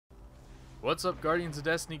What's up, Guardians of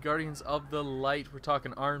Destiny, Guardians of the Light? We're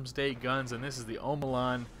talking Arms Day guns, and this is the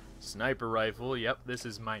Omolon Sniper Rifle. Yep, this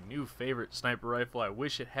is my new favorite sniper rifle. I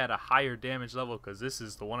wish it had a higher damage level because this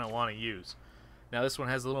is the one I want to use. Now this one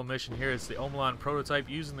has a little mission here. It's the Omolon prototype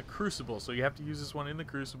using the Crucible, so you have to use this one in the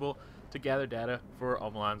Crucible to gather data for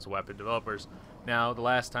Omolon's weapon developers. Now the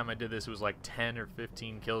last time I did this, it was like 10 or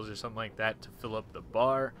 15 kills or something like that to fill up the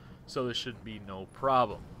bar, so this should be no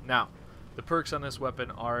problem. Now the perks on this weapon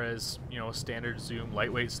are as, standard zoom,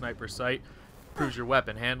 lightweight sniper sight, improves your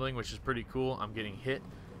weapon handling, which is pretty cool. I'm getting hit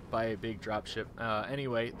by a big dropship.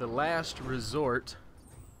 Anyway, the last resort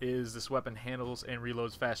is this weapon handles and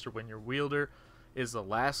reloads faster when your wielder is the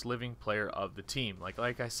last living player of the team. Like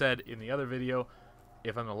I said in the other video,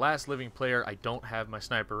 if I'm the last living player, I don't have my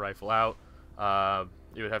sniper rifle out.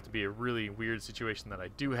 It would have to be a really weird situation that I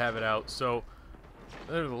do have it out. So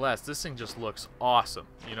nevertheless, this thing just looks awesome.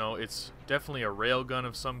 It's definitely a railgun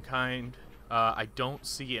of some kind. I don't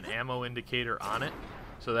see an ammo indicator on it,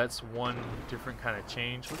 so that's one different kind of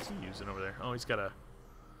change. What's he using over there? Oh,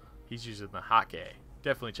 he's using the Hockey.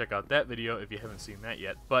 Definitely check out that video if you haven't seen that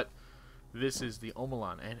yet. But this is the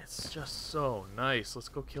Omolon, and it's just so nice. Let's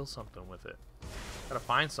go kill something with it. Gotta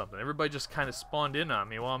find something. Everybody just kind of spawned in on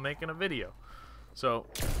me while I'm making a video. So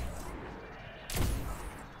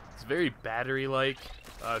it's very battery-like.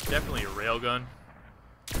 Definitely a railgun.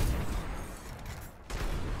 It's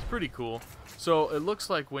pretty cool. So it looks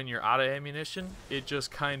like when you're out of ammunition, it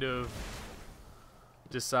just kind of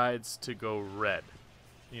decides to go red.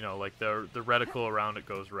 Like the reticle around it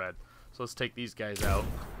goes red. So let's take these guys out.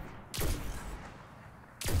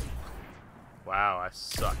 Wow, I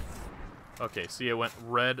suck. Okay, see, it went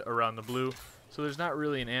red around the blue. So there's not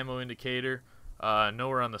really an ammo indicator.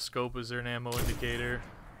 Nowhere on the scope is there an ammo indicator.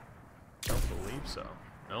 Don't believe so.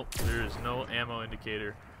 Nope, there is no ammo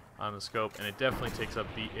indicator on the scope, and it definitely takes up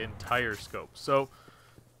the entire scope. So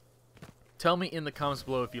tell me in the comments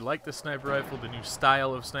below if you like the sniper rifle, the new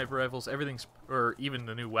style of sniper rifles, everything's, or even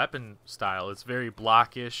the new weapon style. It's very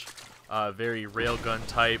blockish, very railgun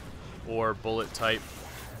type or bullet type.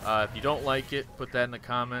 If you don't like it, put that in the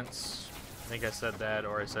comments. I think I said that,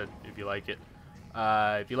 or I said if you like it.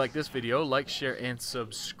 If you like this video, like, share, and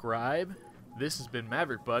subscribe. This has been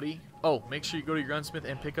Maverick Buddy. Oh, make sure you go to your gunsmith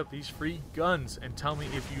and pick up these free guns and tell me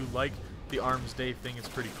if you like the Arms Day thing. It's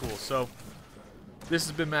pretty cool. So this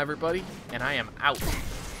has been Maverick Buddy, and I am out.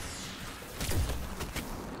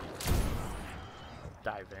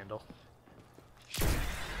 Die, Vandal.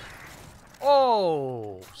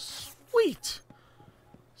 Oh, sweet.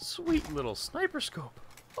 Sweet little sniper scope.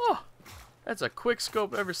 Oh, that's a quick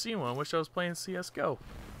scope. Ever seen one. Wish I was playing CSGO.